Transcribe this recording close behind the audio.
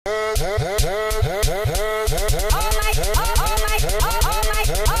Oh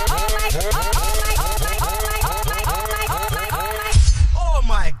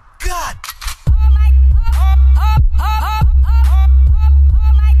my God!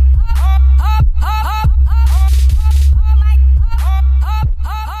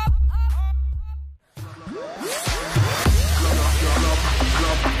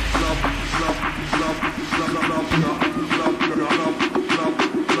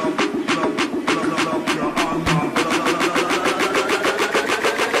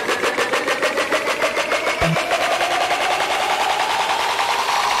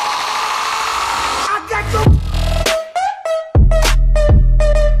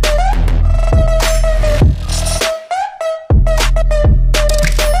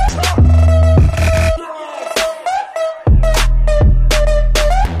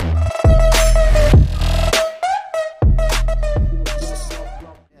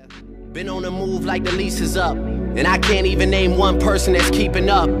 Been on the move like the lease is up, and I can't even name one person that's keeping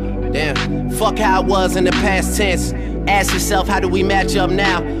up. Damn, fuck how it was in the past tense. Ask yourself, how do we match up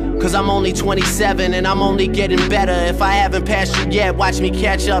now? Cause I'm only 27 and I'm only getting better. If I haven't passed you yet, watch me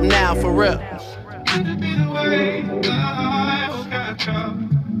catch up now, for real.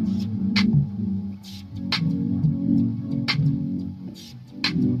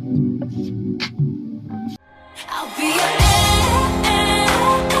 I'll be your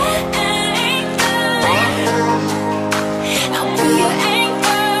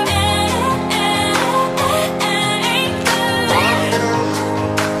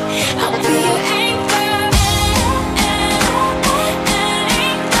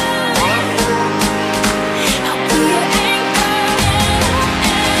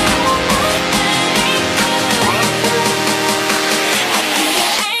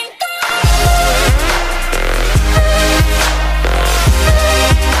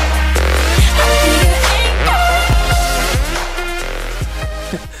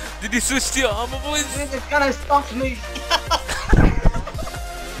Did he switch to your armor, boys? This is gonna stop me.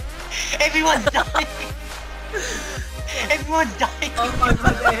 Everyone's dying. Everyone's dying. Oh my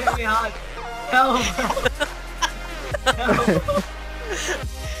God, they hit me hard. Help. Help.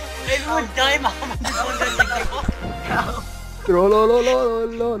 Everyone's dying. My armor just won't go like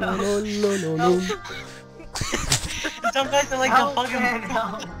Help. Some guys are like Help, the man, fucking.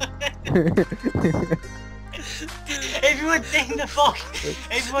 help. Everyone's saying the fuck.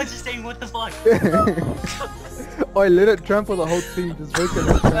 Everyone's just saying what the fuck. I let it trample the whole team, just vote it.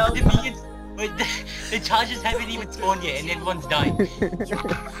 The minions, but the charges haven't even spawned yet, and everyone's dying.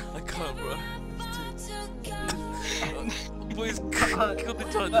 I can't, bro. Boys, kill the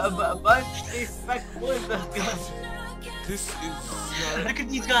charges. This is Look at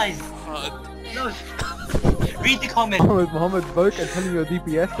these guys. hard. No. Read the comment. Mohammed vote and telling your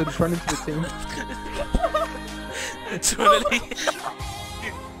DPS and run into the team. Totally.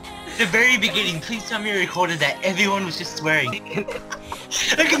 The very beginning, please tell me you recorded that. Everyone was just swearing.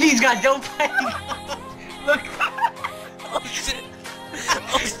 Look at these guys, don't play. Look. Oh shit.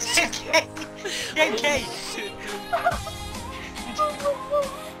 Oh shit. JK. Shit.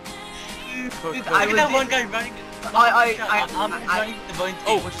 Look at that one guy running. I'm running the bone.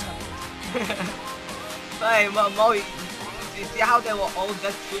 Oh, what's happening? Hey, Mo, you see how they were all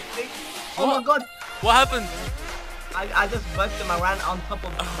just shooting? Oh my God. What happened? I just burst them around on top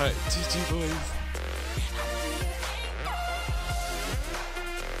of them. Alright, GG boys.